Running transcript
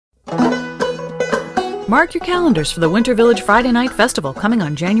Mark your calendars for the Winter Village Friday Night Festival coming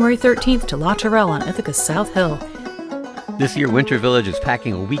on January 13th to La Tourelle on Ithaca's South Hill. This year, Winter Village is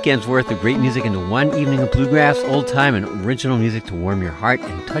packing a weekend's worth of great music into one evening of bluegrass, old time, and original music to warm your heart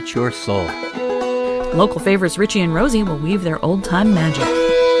and touch your soul. Local favorites Richie and Rosie will weave their old time magic.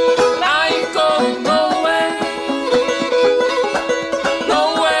 I ain't going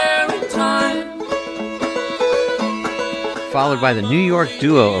nowhere in time. Followed by the New York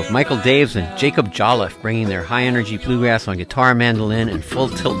duo of Michael Daves and Jacob Jolliffe, bringing their high-energy bluegrass on guitar, mandolin, and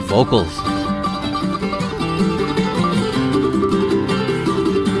full-tilt vocals.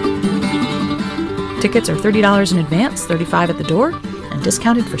 Tickets are $30 in advance, $35 at the door, and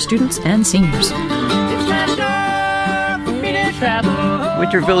discounted for students and seniors.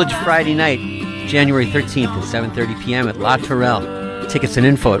 Winter Village Friday night, January 13th at 7:30 p.m. at La Tourelle. Tickets and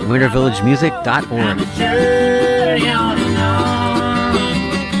info at wintervillagemusic.org.